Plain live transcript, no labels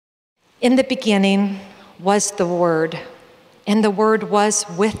In the beginning was the Word, and the Word was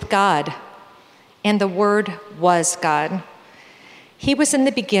with God, and the Word was God. He was in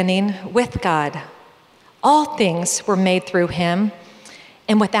the beginning with God. All things were made through him,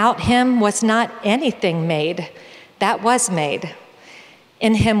 and without him was not anything made that was made.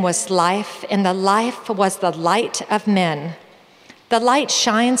 In him was life, and the life was the light of men. The light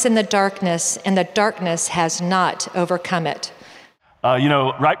shines in the darkness, and the darkness has not overcome it.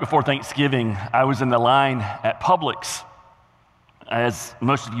 Right before Thanksgiving, I was in the line at Publix, as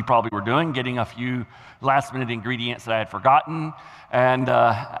most of you probably were doing, getting a few last-minute ingredients that I had forgotten. And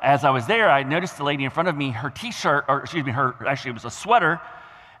as I was there, I noticed the lady in front of me, her t-shirt, actually it was a sweater,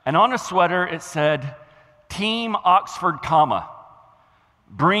 and on the sweater it said, Team Oxford,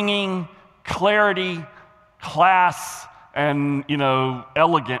 bringing clarity, class, and,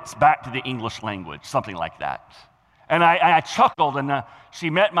 elegance back to the English language, something like that. And I chuckled, and she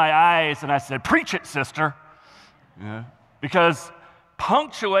met my eyes, and I said, preach it, sister. Because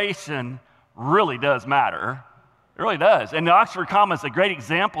punctuation really does matter. It really does. And the Oxford comma is a great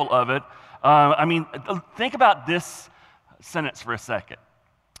example of it. Think about this sentence for a second.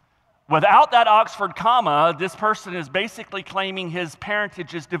 Without that Oxford comma, this person is basically claiming his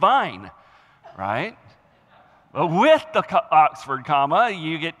parentage is divine, right? But with the Oxford comma,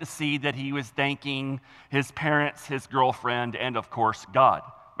 you get to see that he was thanking his parents, his girlfriend, and of course, God.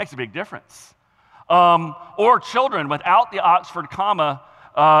 Makes a big difference. Or children, without the Oxford comma,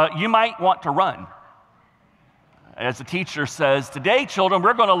 you might want to run. As the teacher says, today, children,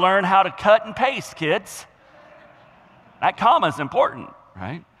 we're going to learn how to cut and paste, kids. That comma is important,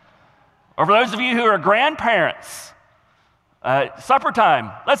 right? Or for those of you who are grandparents, supper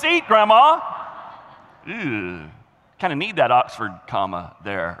time, let's eat, Grandma. Kind of need that Oxford comma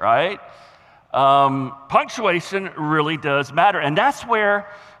there, right? Punctuation really does matter, and that's where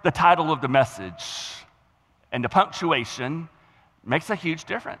the title of the message and the punctuation makes a huge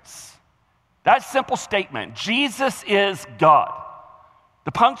difference. That simple statement, Jesus is God.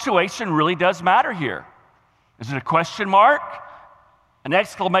 The punctuation really does matter here. Is it a question mark, an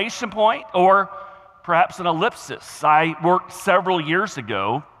exclamation point, or perhaps an ellipsis? I worked several years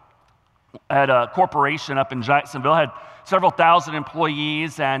ago at a corporation up in Jacksonville, had several thousand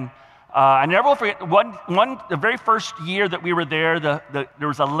employees, and I never will forget the very first year that we were there, there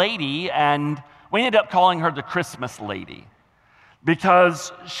was a lady, and we ended up calling her the Christmas lady,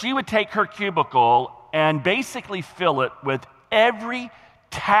 because she would take her cubicle and basically fill it with every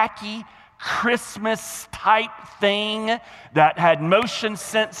tacky Christmas type thing that had motion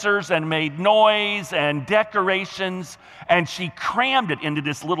sensors and made noise and decorations, and she crammed it into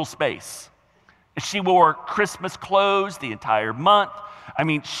this little space. She wore Christmas clothes the entire month.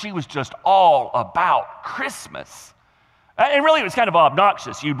 She was just all about Christmas. And really, it was kind of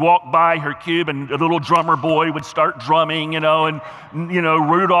obnoxious. You'd walk by her cube, and a little drummer boy would start drumming, and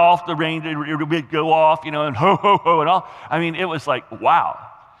Rudolph the reindeer would go off, and ho, ho, ho, and all. It was like, wow.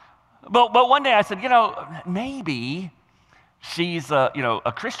 But one day I said, maybe she's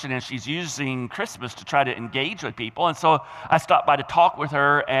a Christian, and she's using Christmas to try to engage with people. And so I stopped by to talk with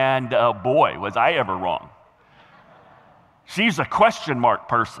her, and boy, was I ever wrong. She's a question mark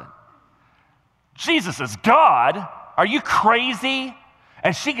person. Jesus is God. Are you crazy?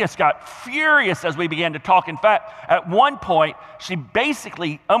 And she just got furious as we began to talk. In fact, at one point, she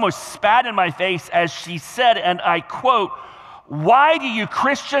basically almost spat in my face as she said, and I quote, "Why do you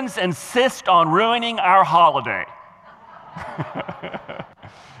Christians insist on ruining our holiday?"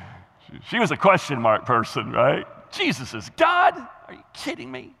 She was a question mark person, right? Jesus is God? Are you kidding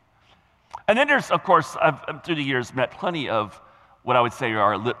me? And then there's, of course, I've through the years met plenty of what I would say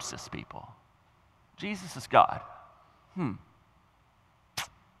are ellipsis people. Jesus is God. Well,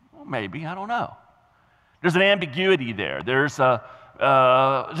 maybe, I don't know. There's an ambiguity there. There's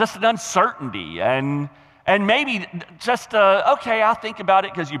just an uncertainty, and maybe just, okay, I'll think about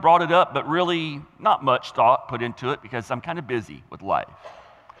it because you brought it up, but really not much thought put into it because I'm kind of busy with life.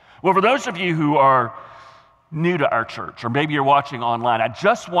 Well, for those of you who are new to our church, or maybe you're watching online, I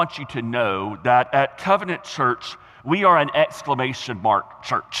just want you to know that at Covenant Church, we are an exclamation mark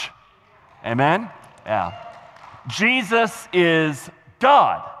church. Amen? Yeah. Jesus is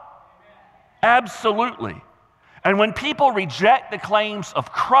God. Absolutely. And when people reject the claims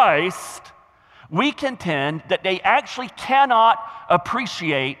of Christ, we contend that they actually cannot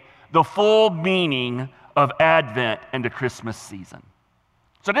appreciate the full meaning of Advent and the Christmas season.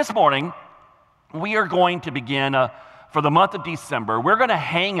 So this morning, we are going to begin, for the month of December, we're going to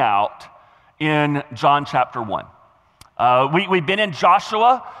hang out in John chapter 1. We've been in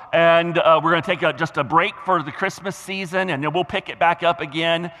Joshua, and we're going to take just a break for the Christmas season, and then we'll pick it back up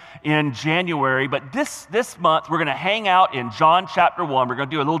again in January. But this month, we're going to hang out in John chapter 1. We're going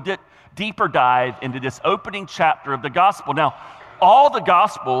to do a little deeper dive into this opening chapter of the gospel. Now, all the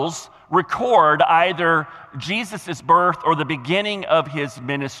gospels record either Jesus' birth or the beginning of his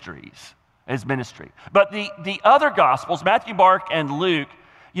ministry. But the other gospels, Matthew, Mark, and Luke,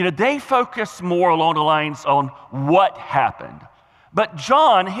 they focus more along the lines on what happened. But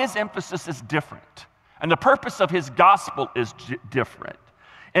John, his emphasis is different. And the purpose of his gospel is different.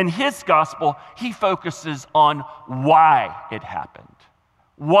 In his gospel, he focuses on why it happened.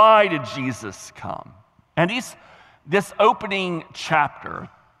 Why did Jesus come? And this opening chapter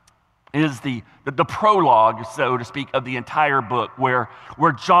is the prologue, so to speak, of the entire book, where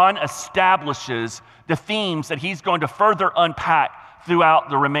John establishes the themes that he's going to further unpack throughout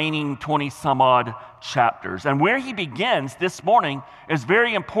the remaining 20-some-odd chapters. And where he begins this morning is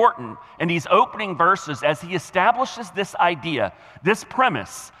very important in these opening verses as he establishes this idea, this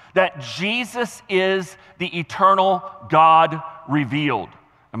premise, that Jesus is the eternal God revealed.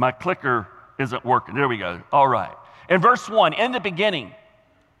 And my clicker isn't working. There we go. All right. In verse 1, in the beginning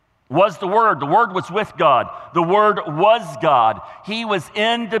was the Word. The Word was with God. The Word was God. He was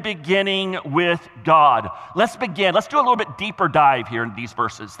in the beginning with God. Let's begin. Let's do a little bit deeper dive here in these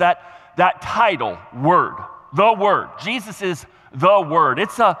verses. That title, Word, the Word. Jesus is the Word.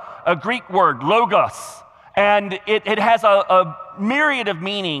 It's a Greek word, logos. And it has a myriad of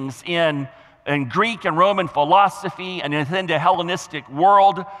meanings in Greek and Roman philosophy and in the Hellenistic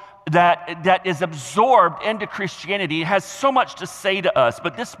world that is absorbed into Christianity. It has so much to say to us.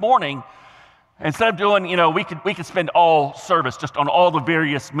 But this morning, instead of doing, we could spend all service just on all the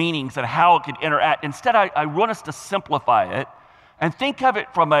various meanings and how it could interact. Instead, I want us to simplify it and think of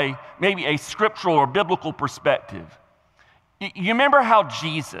it from maybe a scriptural or biblical perspective. You remember how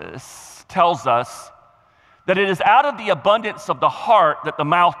Jesus tells us that it is out of the abundance of the heart that the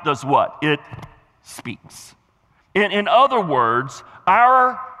mouth does what? It speaks. In other words,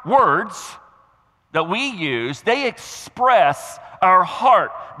 our words that we use, they express our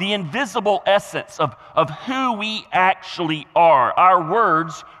heart, the invisible essence of who we actually are. Our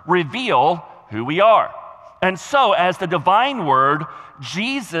words reveal who we are. And so, as the divine word,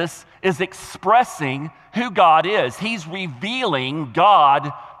 Jesus is expressing who God is. He's revealing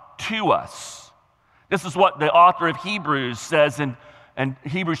God to us. This is what the author of Hebrews says in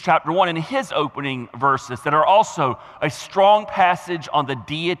Hebrews chapter 1 in his opening verses that are also a strong passage on the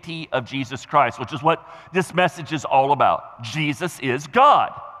deity of Jesus Christ, which is what this message is all about. Jesus is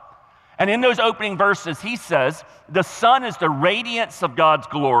God. And in those opening verses, he says, the Son is the radiance of God's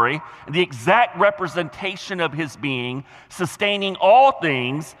glory, the exact representation of his being, sustaining all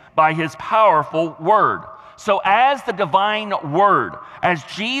things by his powerful word. So as the divine word, as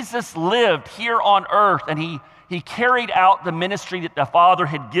Jesus lived here on earth and he carried out the ministry that the Father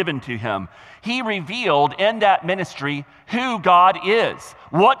had given to him, he revealed in that ministry who God is,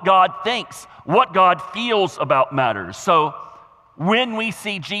 what God thinks, what God feels about matters. So when we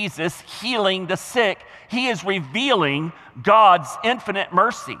see Jesus healing the sick, he is revealing God's infinite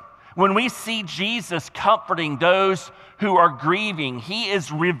mercy. When we see Jesus comforting those who are grieving, he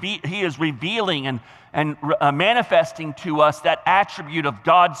is revealing and manifesting to us that attribute of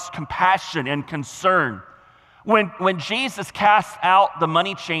God's compassion and concern. When Jesus casts out the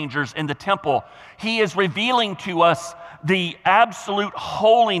money changers in the temple, he is revealing to us the absolute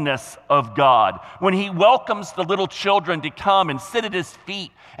holiness of God. When he welcomes the little children to come and sit at his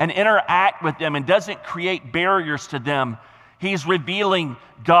feet and interact with them and doesn't create barriers to them, he's revealing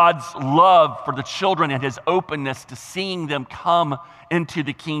God's love for the children and his openness to seeing them come into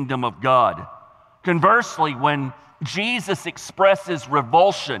the kingdom of God. Conversely, when Jesus expresses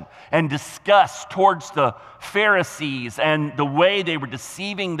revulsion and disgust towards the Pharisees and the way they were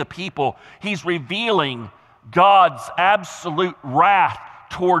deceiving the people, he's revealing God's absolute wrath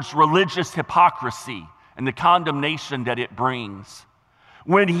towards religious hypocrisy and the condemnation that it brings.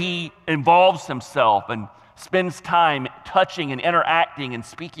 When he involves himself and spends time touching and interacting and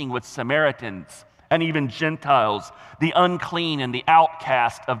speaking with Samaritans and even Gentiles, the unclean and the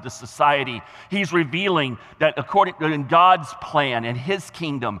outcast of the society, he's revealing that according to God's plan and his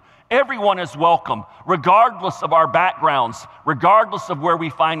kingdom, everyone is welcome, regardless of our backgrounds, regardless of where we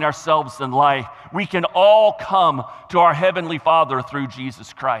find ourselves in life. We can all come to our Heavenly Father through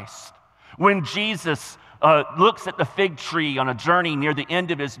Jesus Christ. When Jesus looks at the fig tree on a journey near the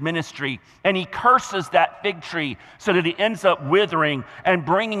end of his ministry, and he curses that fig tree so that it ends up withering and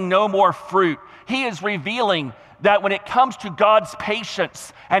bringing no more fruit. He is revealing that when it comes to God's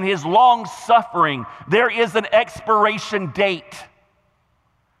patience and his long suffering, there is an expiration date,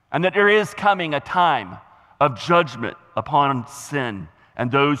 and that there is coming a time of judgment upon sin and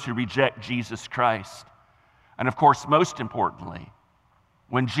those who reject Jesus Christ. And of course, most importantly,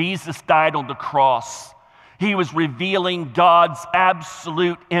 when Jesus died on the cross, he was revealing God's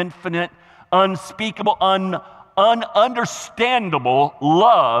absolute, infinite, unspeakable, ununderstandable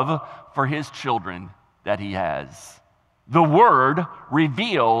love for his children that he has. The Word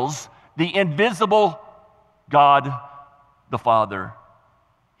reveals the invisible God, the Father.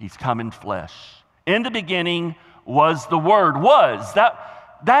 He's come in flesh. In the beginning was the Word. Was.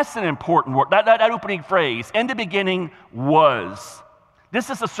 That's an important word. That opening phrase. In the beginning was.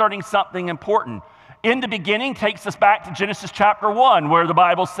 This is asserting something important. In the beginning takes us back to Genesis chapter 1, where the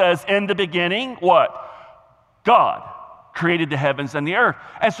Bible says, in the beginning, what? God created the heavens and the earth.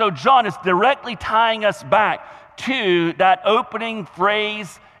 And so John is directly tying us back to that opening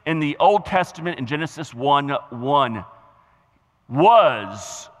phrase in the Old Testament in Genesis 1:1.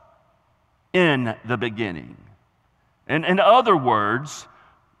 Was in the beginning. And in other words,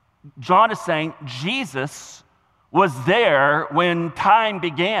 John is saying Jesus was there when time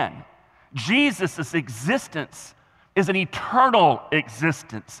began. Jesus' existence is an eternal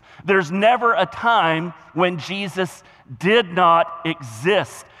existence. There's never a time when Jesus did not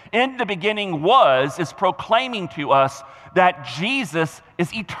exist. In the beginning is proclaiming to us that Jesus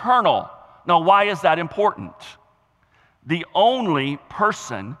is eternal. Now, why is that important? The only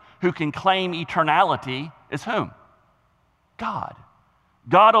person who can claim eternality is whom? God.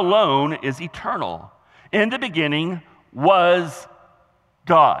 God alone is eternal. In the beginning was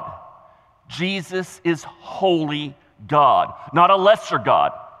God. Jesus is holy God, not a lesser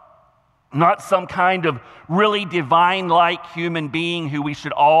God, not some kind of really divine-like human being who we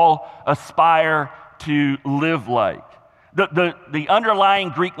should all aspire to live like. The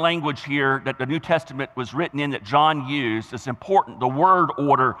underlying Greek language here that the New Testament was written in, that John used, is important. The word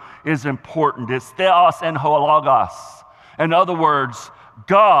order is important. It's theos and hologos. In other words,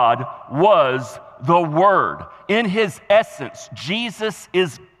 God was the Word. In his essence, Jesus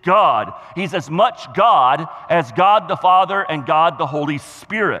is God. He's as much God as God the Father and God the Holy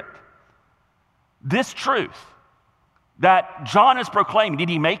Spirit. This truth that John is proclaiming, did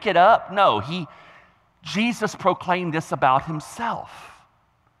he make it up? No, Jesus proclaimed this about himself.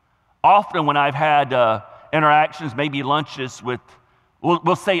 Often when I've had interactions, maybe lunches with,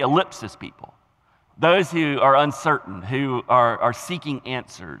 we'll say ellipsis people, those who are uncertain, who are seeking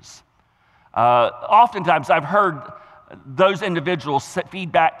answers. Oftentimes I've heard those individuals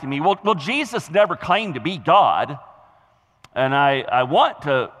feed back to me, well, Jesus never claimed to be God. And I want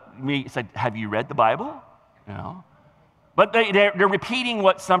to say, have you read the Bible? You know? But they're repeating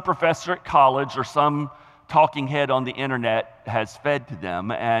what some professor at college or some talking head on the internet has fed to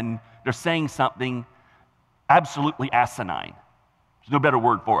them, and they're saying something absolutely asinine. There's no better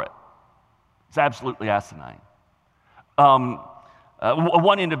word for it. It's absolutely asinine.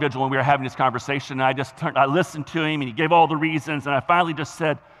 One individual, when we were having this conversation, I listened to him, and he gave all the reasons, and I finally just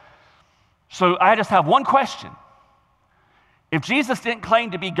said, so I just have one question. If Jesus didn't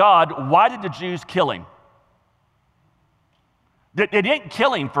claim to be God, why did the Jews kill him? They didn't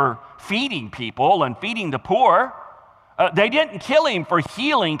kill him for feeding people and feeding the poor. They didn't kill him for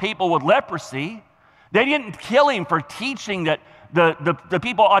healing people with leprosy. They didn't kill him for teaching that the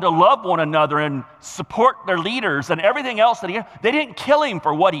people ought to love one another and support their leaders and everything else. They didn't kill him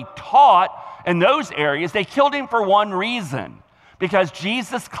for what he taught in those areas. They killed him for one reason, because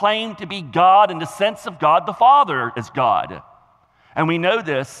Jesus claimed to be God in the sense of God the Father is God. And we know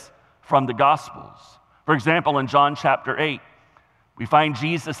this from the Gospels. For example, in John chapter 8, we find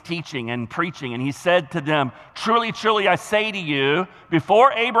Jesus teaching and preaching, and he said to them, truly, truly, I say to you,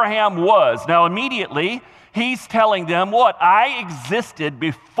 before Abraham was. Now, immediately, he's telling them what? I existed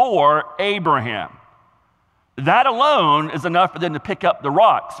before Abraham. That alone is enough for them to pick up the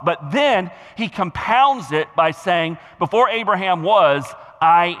rocks. But then he compounds it by saying, before Abraham was,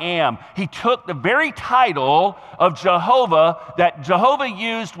 I am. He took the very title of Jehovah that Jehovah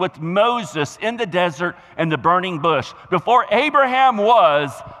used with Moses in the desert and the burning bush. Before Abraham was,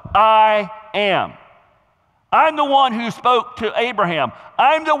 I am. I'm the one who spoke to Abraham.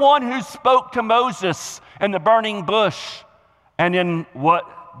 I'm the one who spoke to Moses in the burning bush. And then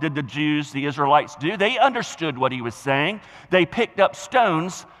what did the Jews, the Israelites, do? They understood what he was saying. They picked up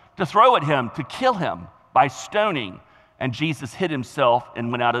stones to throw at him, to kill him by stoning. And Jesus hid himself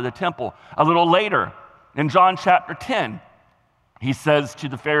and went out of the temple. A little later, In John chapter 10, he says to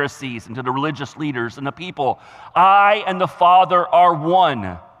the Pharisees and to the religious leaders and the people, I and the Father are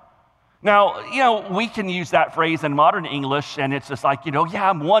one. Now, we can use that phrase in modern English, and it's just like, yeah,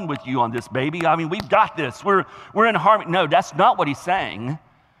 I'm one with you on this, baby. I mean, we've got this. We're in harmony. No, that's not what he's saying.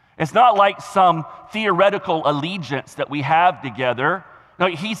 It's not like some theoretical allegiance that we have together. No,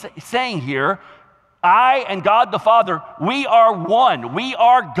 he's saying here, I and God the Father, we are one. We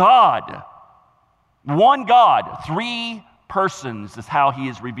are God. One God, three persons is how he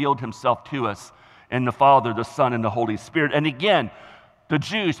has revealed himself to us in the Father, the Son, and the Holy Spirit. And again, the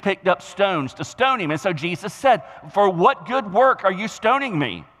Jews picked up stones to stone him. And so Jesus said, for what good work are you stoning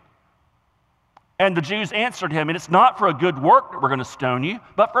me? And the Jews answered him, and it's not for a good work that we're going to stone you,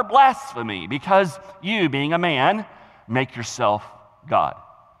 but for blasphemy, because you, being a man, make yourself God.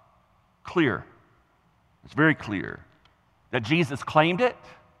 Clear. It's very clear that Jesus claimed it.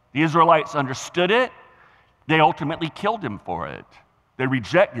 The Israelites understood it. They ultimately killed him for it. They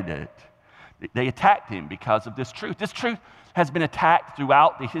rejected it. They attacked him because of this truth. This truth has been attacked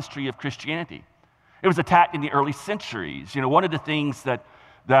throughout the history of Christianity. It was attacked in the early centuries. One of the things that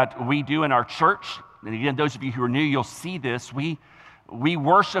we do in our church, and again, those of you who are new, you'll see this, we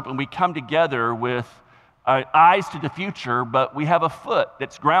worship and we come together with eyes to the future, but we have a foot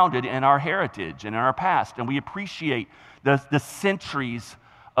that's grounded in our heritage and in our past, and we appreciate the centuries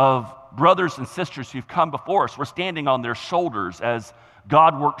of brothers and sisters who've come before us. We're standing on their shoulders as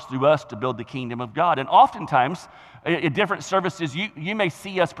God works through us to build the kingdom of God. And oftentimes, in different services, you may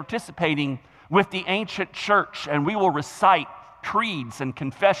see us participating with the ancient church, and we will recite creeds and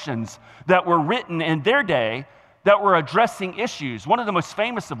confessions that were written in their day that were addressing issues, one of the most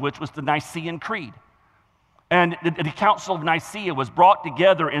famous of which was the Nicene Creed. And the Council of Nicaea was brought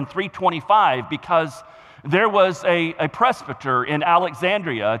together in 325 because there was a presbyter in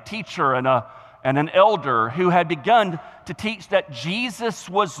Alexandria, a teacher and an elder who had begun to teach that Jesus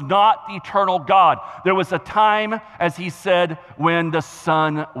was not the eternal God. There was a time, as he said, when the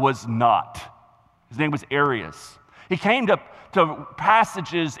Son was not. His name was Arius. He came to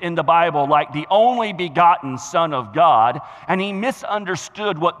passages in the Bible like the only begotten Son of God, and he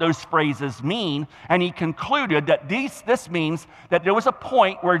misunderstood what those phrases mean, and he concluded that this means that there was a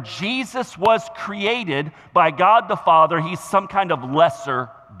point where Jesus was created by God the Father. He's some kind of lesser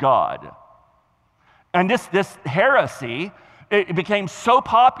God. And this heresy, it became so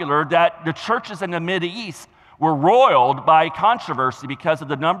popular that the churches in the Mideast were roiled by controversy because of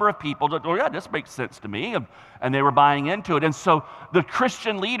the number of people that, oh yeah, this makes sense to me, and they were buying into it. And so the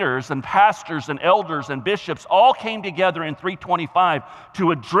Christian leaders and pastors and elders and bishops all came together in 325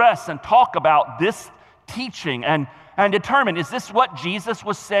 to address and talk about this teaching and determine, is this what Jesus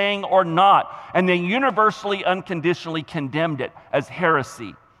was saying or not? And they universally, unconditionally condemned it as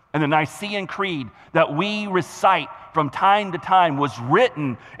heresy. And the Nicene Creed that we recite from time to time was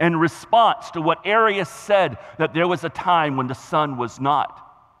written in response to what Arius said, that there was a time when the Son was not.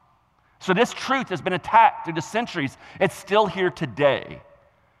 So this truth has been attacked through the centuries. It's still here today.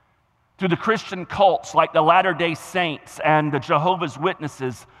 Through the Christian cults like the Latter-day Saints and the Jehovah's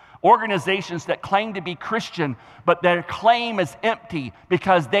Witnesses, organizations that claim to be Christian, but their claim is empty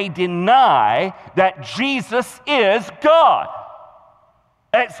because they deny that Jesus is God.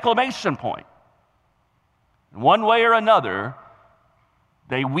 Exclamation point. One way or another,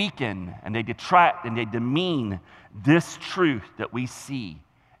 they weaken and they detract and they demean this truth that we see.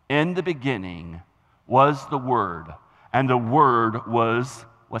 In the beginning was the Word, and the Word was,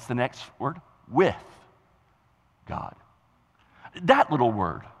 what's the next word? With God. That little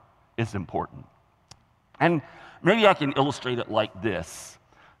word is important. And maybe I can illustrate it like this.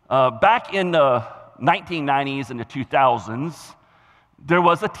 Back in the 1990s and the 2000s, there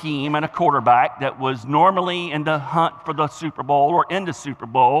was a team and a quarterback that was normally in the hunt for the Super Bowl or in the Super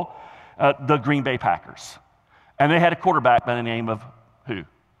Bowl, the Green Bay Packers. And they had a quarterback by the name of who?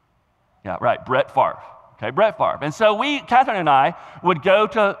 Yeah, right, Brett Favre. Okay, Brett Favre. And so Catherine and I, would go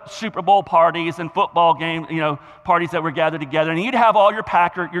to Super Bowl parties and football game, parties that were gathered together. And you'd have all your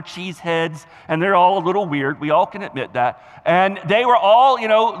your cheese heads, and they're all a little weird. We all can admit that. And they were all,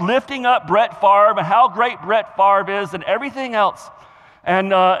 lifting up Brett Favre and how great Brett Favre is and everything else.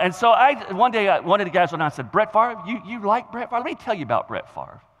 And so one day, one of the guys went on and said, Brett Favre, you like Brett Favre? Let me tell you about Brett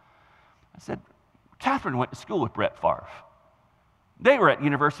Favre. I said, Catherine went to school with Brett Favre. They were at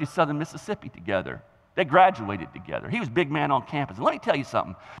University of Southern Mississippi together. They graduated together. He was a big man on campus. And let me tell you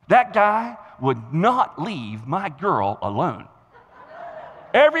something. That guy would not leave my girl alone.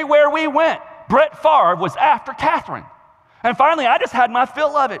 Everywhere we went, Brett Favre was after Catherine. And finally, I just had my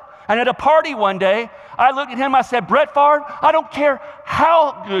fill of it. And at a party one day, I looked at him, I said, Brett Favre, I don't care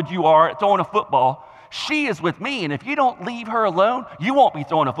how good you are at throwing a football. She is with me, and if you don't leave her alone, you won't be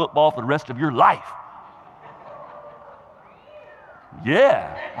throwing a football for the rest of your life.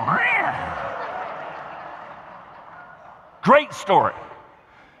 Yeah. Great story.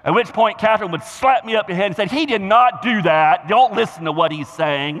 At which point, Catherine would slap me up the head and say, he did not do that. Don't listen to what he's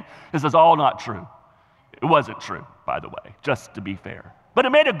saying. This is all not true. It wasn't true, by the way, just to be fair. But it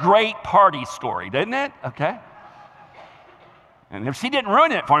made a great party story, didn't it? Okay. And if she didn't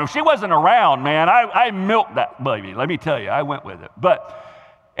ruin it for me, if she wasn't around, man, I milked that baby. Let me tell you, I went with it. But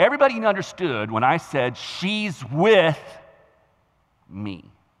everybody understood when I said, she's with me.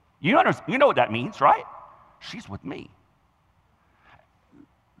 You know what that means, right? She's with me.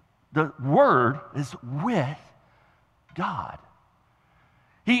 The Word is with God.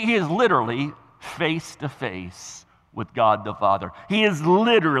 He is literally face to face with God the Father. He is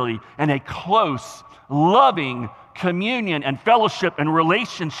literally in a close, loving communion and fellowship and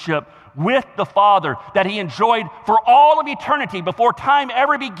relationship with the Father that he enjoyed for all of eternity before time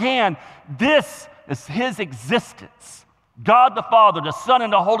ever began. This is his existence. God the Father, the Son,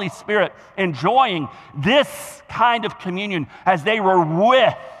 and the Holy Spirit enjoying this kind of communion as they were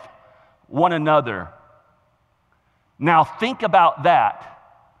with one another. Now think about that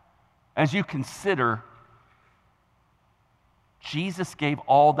as you consider Jesus gave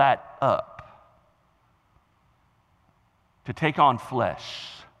all that up to take on flesh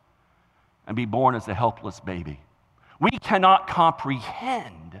and be born as a helpless baby. We cannot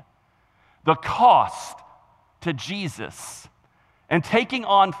comprehend the cost to Jesus and taking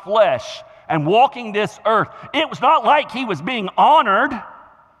on flesh and walking this earth. It was not like he was being honored.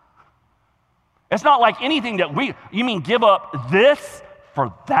 It's not like anything that you mean give up this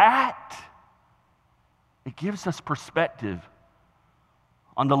for that? It gives us perspective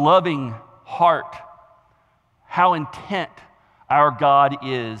on the loving heart, how intent our God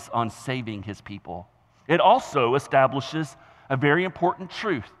is on saving his people. It also establishes a very important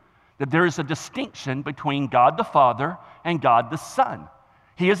truth, that there is a distinction between God the Father and God the Son.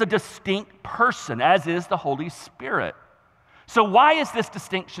 He is a distinct person, as is the Holy Spirit. So why is this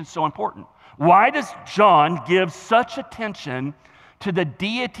distinction so important? Why does John give such attention to the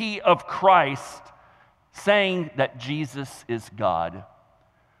deity of Christ, saying that Jesus is God?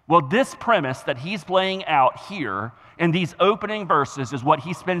 Well, this premise that he's laying out here in these opening verses is what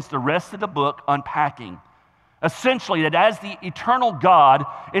he spends the rest of the book unpacking. Essentially, that as the eternal God,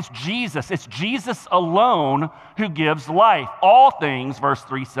 it's Jesus alone who gives life. All things, verse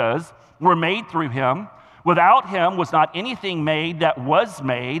 3 says, were made through him. Without him was not anything made that was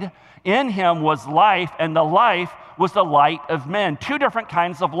made. In him was life, and the life was the light of men. Two different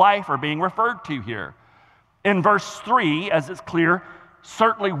kinds of life are being referred to here. In verse 3, as it's clear,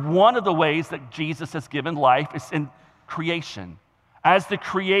 certainly one of the ways that Jesus has given life is in creation. As the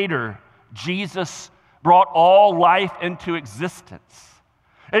creator, Jesus brought all life into existence.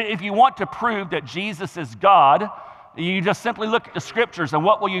 If you want to prove that Jesus is God, you just simply look at the scriptures, and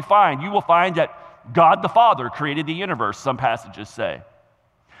what will you find? You will find that God the Father created the universe, some passages say.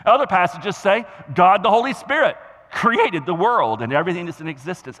 Other passages say God the Holy Spirit created the world and everything that's in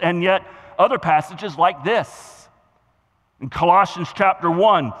existence. And yet other passages like this. In Colossians chapter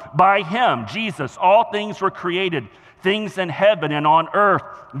 1, by him, Jesus, all things were created, things in heaven and on earth,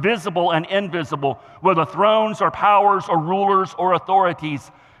 visible and invisible, whether thrones or powers or rulers or authorities.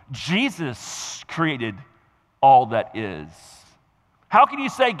 Jesus created all that is. How can you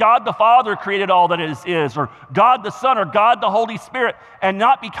say God the Father created all that is, or God the Son, or God the Holy Spirit, and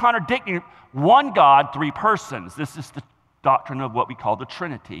not be contradicting? One God, three persons. This is the doctrine of what we call the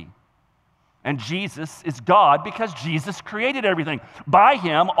Trinity. And Jesus is God because Jesus created everything. By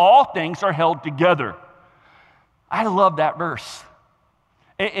him, all things are held together. I love that verse.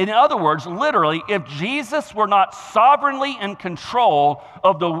 In other words, literally, if Jesus were not sovereignly in control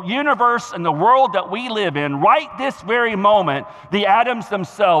of the universe and the world that we live in, right this very moment, the atoms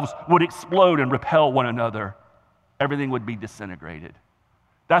themselves would explode and repel one another. Everything would be disintegrated.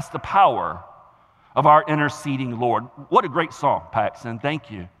 That's the power of our interceding Lord. What a great song, Paxton.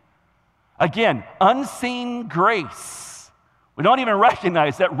 Thank you. Again, unseen grace. We don't even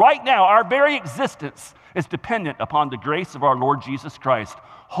recognize that right now our very existence is dependent upon the grace of our Lord Jesus Christ,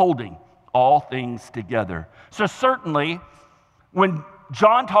 holding all things together. So certainly, when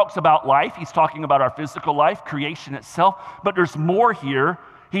John talks about life, he's talking about our physical life, creation itself, but there's more here.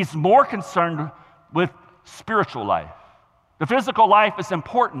 He's more concerned with spiritual life. The physical life is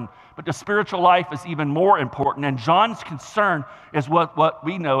important, but the spiritual life is even more important. And John's concern is what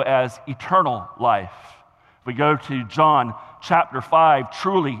we know as eternal life. If we go to John chapter 5,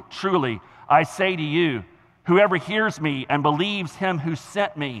 truly, truly, I say to you, whoever hears me and believes him who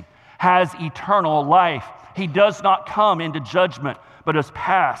sent me has eternal life. He does not come into judgment, but has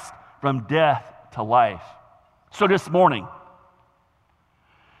passed from death to life. So this morning,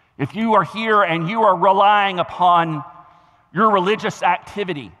 if you are here and you are relying upon your religious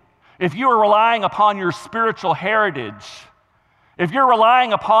activity, if you are relying upon your spiritual heritage, if you're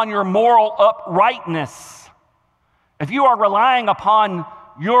relying upon your moral uprightness, if you are relying upon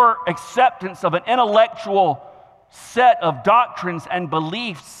your acceptance of an intellectual set of doctrines and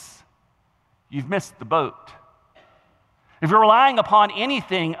beliefs, you've missed the boat. If you're relying upon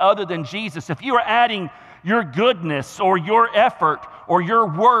anything other than Jesus, if you are adding your goodness or your effort or your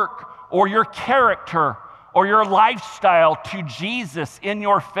work or your character or your lifestyle to Jesus in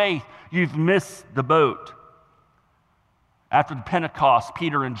your faith, you've missed the boat. After the Pentecost,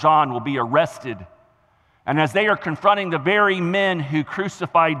 Peter and John will be arrested. And as they are confronting the very men who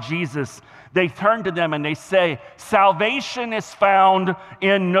crucified Jesus, they turn to them and they say, "Salvation is found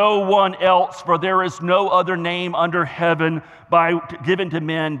in no one else, for there is no other name under heaven given to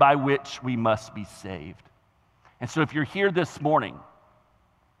men by which we must be saved." And so if you're here this morning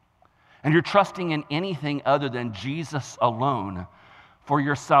and you're trusting in anything other than Jesus alone for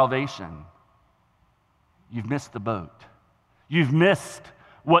your salvation, you've missed the boat. You've missed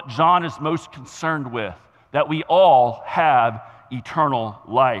what John is most concerned with, that we all have eternal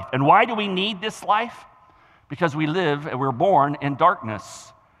life. And why do we need this life? Because we live and we're born in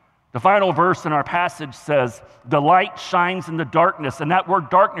darkness. The final verse in our passage says, "The light shines in the darkness." And that word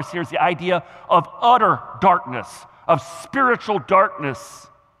darkness here is the idea of utter darkness, of spiritual darkness.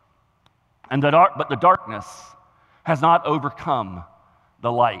 But the darkness has not overcome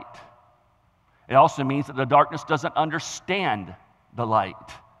the light. It also means that the darkness doesn't understand the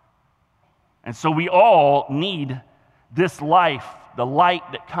light. And so we all need this life, the light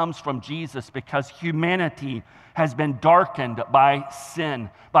that comes from Jesus, because humanity has been darkened by sin,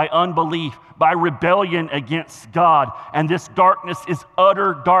 by unbelief, by rebellion against God. And this darkness is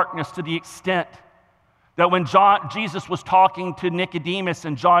utter darkness to the extent that when Jesus was talking to Nicodemus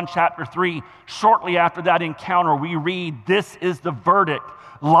in John chapter 3, shortly after that encounter, we read, "This is the verdict.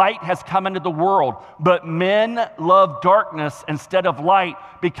 Light has come into the world, but men love darkness instead of light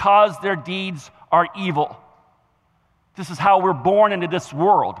because their deeds are evil." This is how we're born into this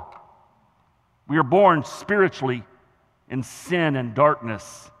world. We are born spiritually in sin and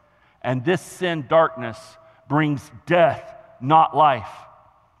darkness. And this sin, darkness, brings death, not life.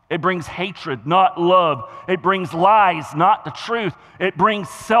 It brings hatred, not love. It brings lies, not the truth. It brings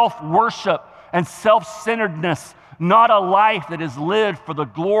self-worship and self-centeredness, not a life that is lived for the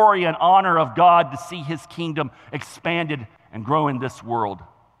glory and honor of God to see His kingdom expanded and grow in this world.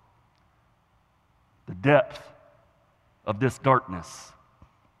 The depth of this darkness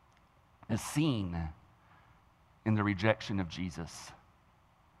is seen in the rejection of Jesus.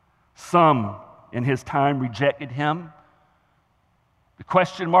 Some in His time rejected Him. The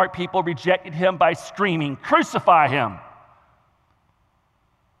question mark people rejected Him by screaming, "Crucify Him!"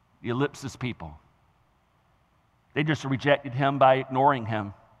 The ellipsis people, they just rejected Him by ignoring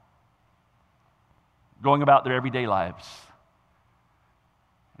Him, going about their everyday lives.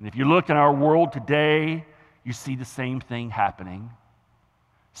 And if you look in our world today, you see the same thing happening.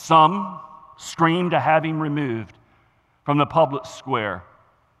 Some scream to have Him removed from the public square.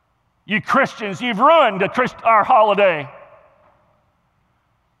 "You Christians, you've ruined our holiday."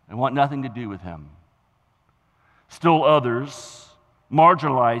 They want nothing to do with Him. Still others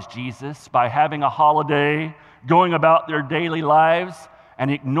marginalize Jesus by having a holiday, going about their daily lives,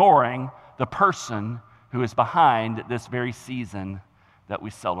 and ignoring the person who is behind this very season that we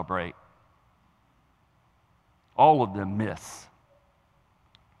celebrate. All of them miss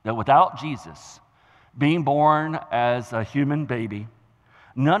that without Jesus being born as a human baby,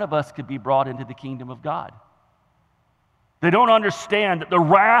 none of us could be brought into the kingdom of God. They don't understand that the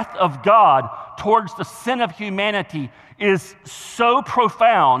wrath of God towards the sin of humanity is so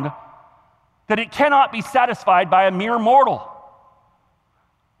profound that it cannot be satisfied by a mere mortal.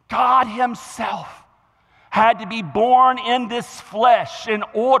 God Himself had to be born in this flesh in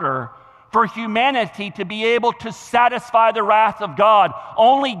order for humanity to be able to satisfy the wrath of God.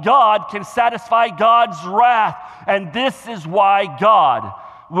 Only God can satisfy God's wrath. And this is why God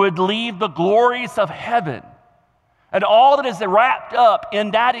would leave the glories of heaven and all that is wrapped up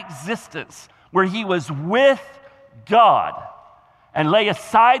in that existence where He was with God and lay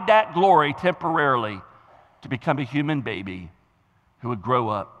aside that glory temporarily to become a human baby who would grow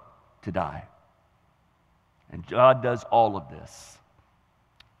up to die. And God does all of this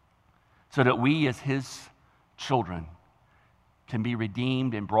so that we as His children can be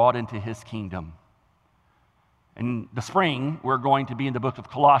redeemed and brought into His kingdom In the spring, we're going to be in the book of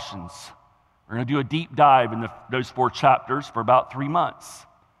Colossians. We're going to do a deep dive in those 4 chapters for about 3 months.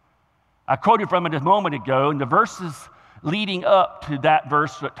 I quoted from it a moment ago, and the verses leading up to that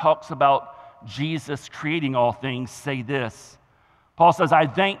verse that talks about Jesus creating all things say this. Paul says, I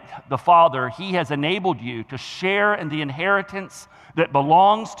thank the Father, He has enabled you to share in the inheritance that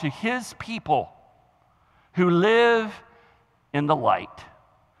belongs to His people who live in the light.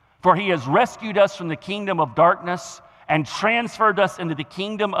 For He has rescued us from the kingdom of darkness and transferred us into the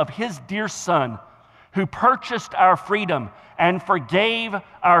kingdom of His dear Son, who purchased our freedom and forgave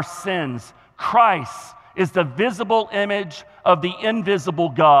our sins. Christ is the visible image of the invisible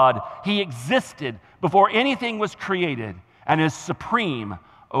God. He existed before anything was created and is supreme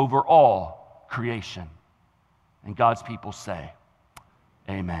over all creation. And God's people say,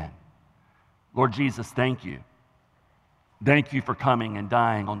 amen. Lord Jesus, thank you. Thank you for coming and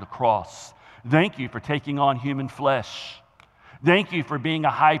dying on the cross. Thank you for taking on human flesh. Thank you for being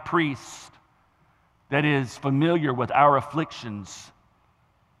a high priest that is familiar with our afflictions.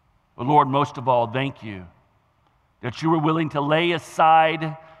 But Lord, most of all, thank you that you were willing to lay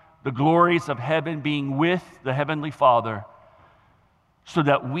aside the glories of heaven, being with the Heavenly Father, so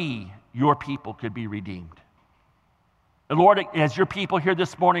that we, your people, could be redeemed. And Lord, as your people here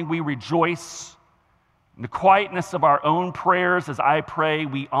this morning, we rejoice in the quietness of our own prayers. As I pray,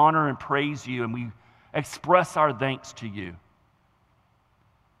 we honor and praise you, and we express our thanks to you.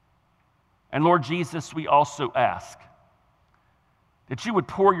 And Lord Jesus, we also ask that you would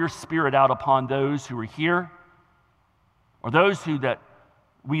pour your Spirit out upon those who are here, or those that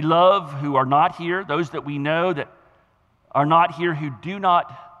we love who are not here, those that we know that are not here who do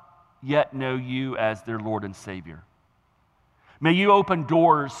not yet know you as their Lord and Savior. May you open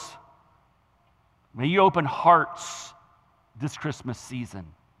doors. May you open hearts this Christmas season.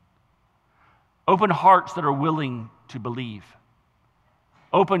 Open hearts that are willing to believe.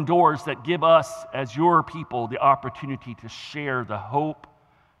 Open doors that give us, as your people, the opportunity to share the hope,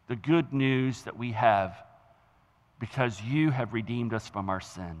 the good news that we have, because you have redeemed us from our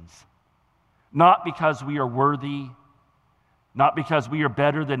sins. Not because we are worthy, not because we are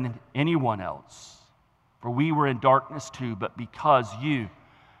better than anyone else, for we were in darkness too, but because you,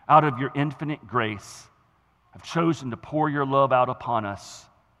 out of your infinite grace, have chosen to pour your love out upon us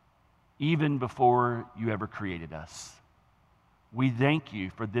even before you ever created us. We thank you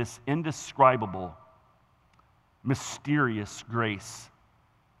for this indescribable, mysterious grace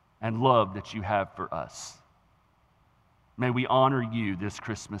and love that you have for us. May we honor you this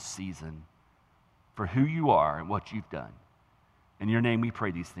Christmas season for who you are and what you've done. In your name we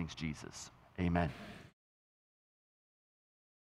pray these things, Jesus. Amen.